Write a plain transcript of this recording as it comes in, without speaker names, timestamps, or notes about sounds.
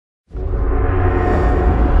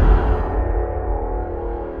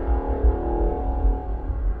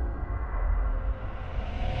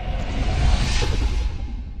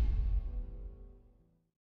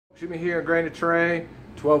treatment here in Grain to Train.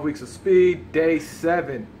 12 weeks of speed, day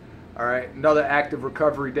 7. All right, another active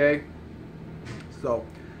recovery day. So,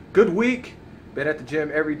 good week. Been at the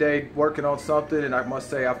gym every day working on something, and I must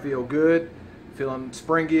say I feel good. Feeling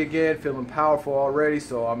springy again, feeling powerful already,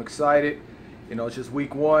 so I'm excited. You know, it's just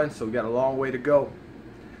week 1, so we got a long way to go.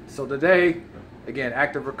 So today, again,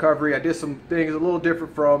 active recovery. I did some things a little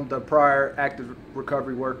different from the prior active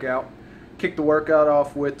recovery workout. Kicked the workout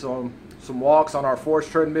off with some walks on our forced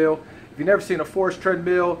treadmill. If you've never seen a forced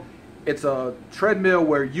treadmill, it's a treadmill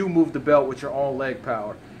where you move the belt with your own leg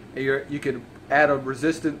power. And you can add a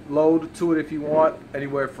resistant load to it if you want,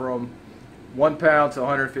 anywhere from 1 pound to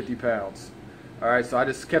 150 pounds. All right, so I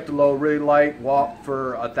just kept the load really light, walked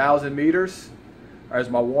for 1,000 meters as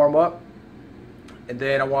my warm up. And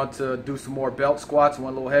then I want to do some more belt squats,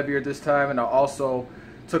 went a little heavier this time, and I also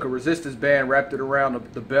took a resistance band, wrapped it around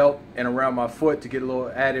the belt and around my foot to get a little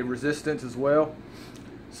added resistance as well.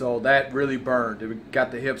 So that really burned. It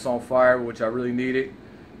got the hips on fire, which I really needed,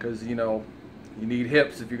 because you know, you need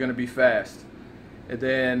hips if you're going to be fast. And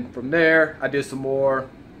then from there, I did some more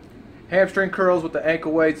hamstring curls with the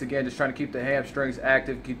ankle weights. Again, just trying to keep the hamstrings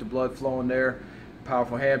active, keep the blood flowing there.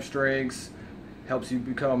 Powerful hamstrings helps you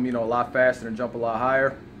become, you know, a lot faster and jump a lot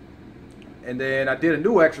higher. And then I did a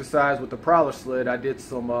new exercise with the prowler sled. I did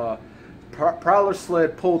some prowler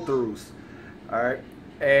sled pull-throughs. All right,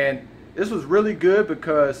 and this was really good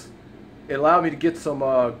because it allowed me to get some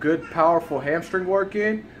good, powerful hamstring work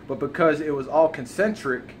in. But because it was all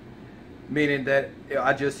concentric, meaning that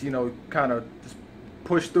I just, you know, kind of just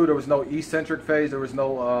pushed through. There was no eccentric phase. There was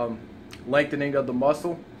no lengthening of the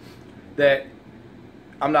muscle. That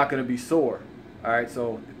I'm not going to be sore. All right,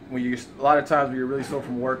 so when a lot of times when you're really sore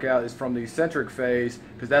from workout, it's from the eccentric phase,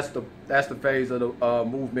 because that's the phase of the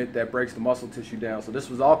movement that breaks the muscle tissue down. So this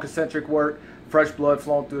was all concentric work, fresh blood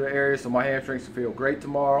flowing through the area, so my hamstrings feel great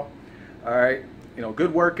tomorrow. All right, you know,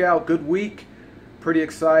 good workout, good week. Pretty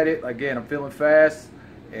excited. Again, I'm feeling fast,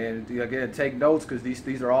 and again, take notes because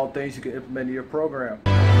these are all things you can implement in your program.